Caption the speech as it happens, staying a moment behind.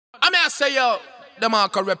I mean I say yo,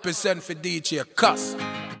 Demarco represent for DJ Cuss.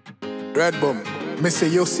 Red Bum, me say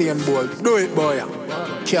you Usain Bolt, do it boy.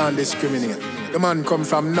 Can't discriminate. The man come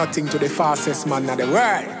from nothing to the fastest man of the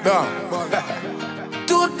world.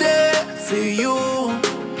 Today for you,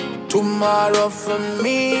 tomorrow for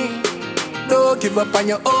me. Don't give up on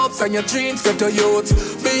your hopes and your dreams, get to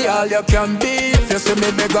youth. Be all you can be. If you see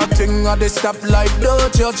me beg a thing at the stoplight,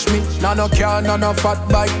 don't judge me. Now no car, no fat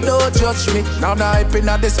bike, don't judge me. Now no hyping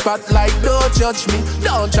at the spotlight, don't judge me.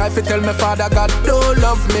 Don't try to tell me Father God don't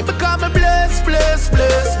love me. Because me blessed.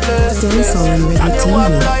 Dancehall and Reggae and you TV.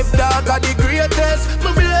 have life dog are the greatest.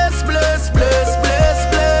 Me blessed.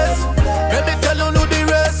 Let me tell you the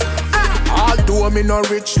rest. Although me no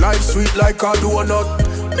rich, life sweet like a donut.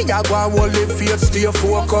 Me a go and hold the faith, stay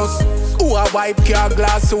focused. Who a wipe car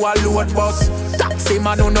glass, who a load bus. Taxi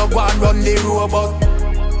man who no go and run the robot.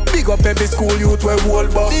 Big up every school youth where whole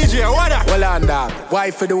bus. DJ, what up? Well on dog,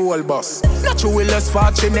 why for the whole bus? Not you will less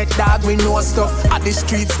fortunate dog, we know stuff. At the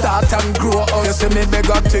street start and grow up. You see me beg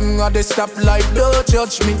a thing at the stoplight, don't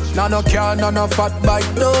judge me. Now no car, no fat bike,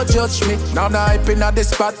 don't judge me. Now no hyping at the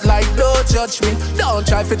spotlight, don't judge me. Don't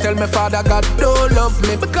try to tell me Father God don't love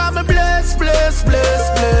me. Because me blessed.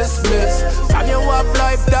 And you have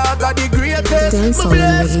life dog are the greatest. Dancehall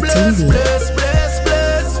and Reggae TV. Bless.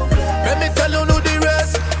 Let me tell you the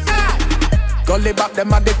rest. Gully back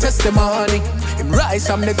them at the testimony. Him rise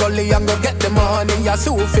from the gully and go get the money. I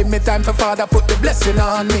so fit me time for Father put the blessing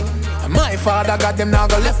on me. And my Father got them now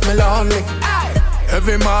go left me lonely.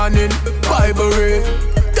 Every morning, Bible read.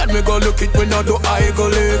 Then me go look it when I do I go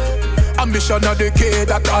live. Ambition of the kid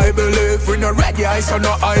that I believe. We no ready eyes so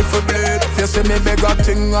no eye for bleed. If you see me beg a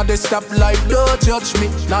thing at the stoplight, don't judge me.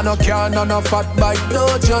 Now no car, no fat bike,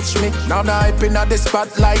 don't judge me. Now no hyping at the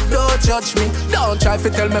spotlight, don't judge me. Don't try to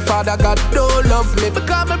tell me Father God don't love me.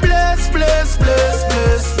 Because me blessed.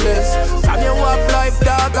 And you have life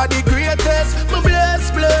dog are the greatest. Me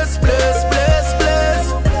blessed. Let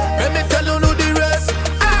me tell you the rest.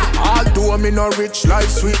 Although me no rich, life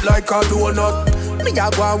sweet like a donut. Me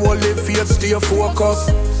a go and hold the faith, stay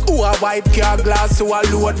focused. Who a wipe car glass, who a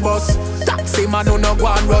load bus. Taxi man who no go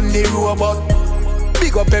and run the robot.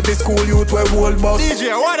 Big up every school youth where whole bus.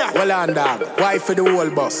 DJ, what up? Well on dog, why for the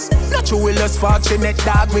whole bus? Not you will less fortunate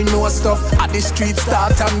dog, we know stuff. At the street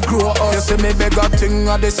start and grow up. You see me beg a thing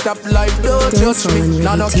at the stoplight, don't judge me.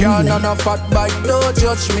 Now no car, no fat bike, don't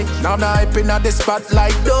judge me. Now no hyping at the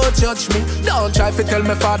spotlight, don't judge me. Don't try to tell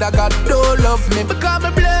me Father God don't love me. Because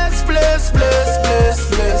me blessed.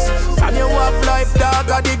 And you have life dog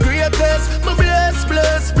are the greatest. Me blessed.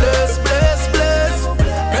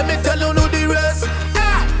 Let me tell you the rest.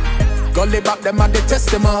 Gully back them at the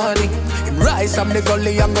testimony. Him rise from the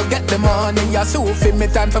gully and go get the money. I so fit me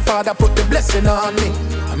time for Father put the blessing on me.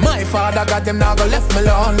 And my Father got them now go left me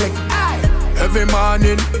lonely. Every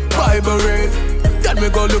morning, Bible read. Then we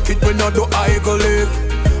go look it when I do I go live.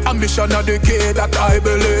 Ambition of the kid that I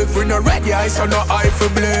believe. We no ready eyes so no eye for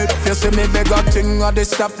bleed. If you see me beg a thing at the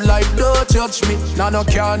stoplight, don't judge me. Now no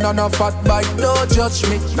car, no fat bike, don't judge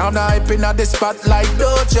me. Now no hyping at the spotlight,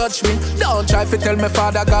 don't judge me. Don't try to tell me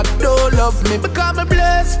Father God don't love me. Because me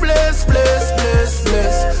blessed.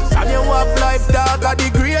 And you have life dog are the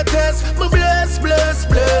greatest. Me